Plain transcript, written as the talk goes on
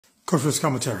Coach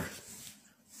commentary.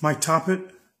 My topic: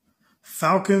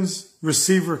 Falcons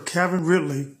receiver Kevin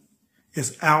Ridley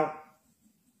is out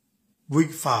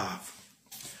week 5.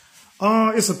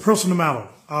 It's a personal matter.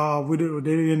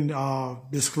 They didn't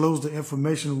disclose the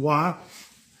information why,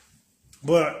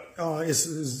 but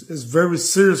it's very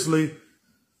seriously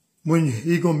when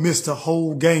he gonna miss the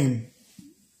whole game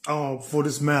for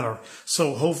this matter.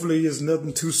 So hopefully it's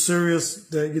nothing too serious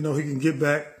that he can get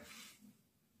back.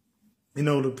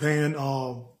 To playing,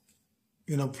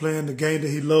 playing the game that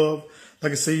he loved.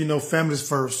 Like I say, family's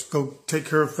first. Go take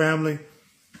care of family.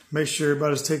 Make sure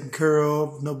everybody's taken care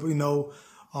of.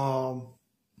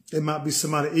 There might be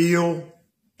somebody ill.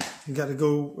 You got to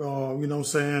go,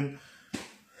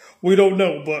 We don't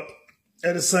know, but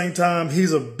at the same time,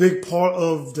 he's a big part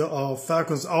of the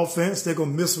Falcons offense. They're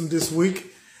going to miss him this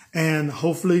week. And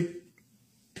hopefully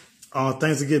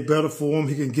things will get better for him.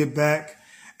 He can get back.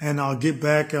 And I'll get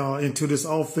back into this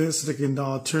offense so they can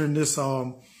turn this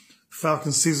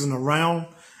Falcons season around.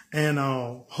 And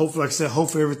hopefully, like I said,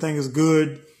 hopefully everything is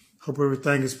good. Hope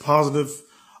everything is positive.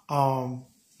 So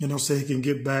he can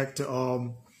get back to,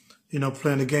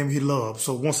 playing the game he loves.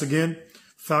 So once again,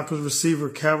 Falcons receiver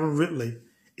Kevin Ridley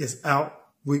is out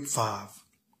week 5.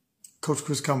 Coach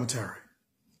Chris commentary.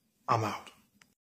 I'm out.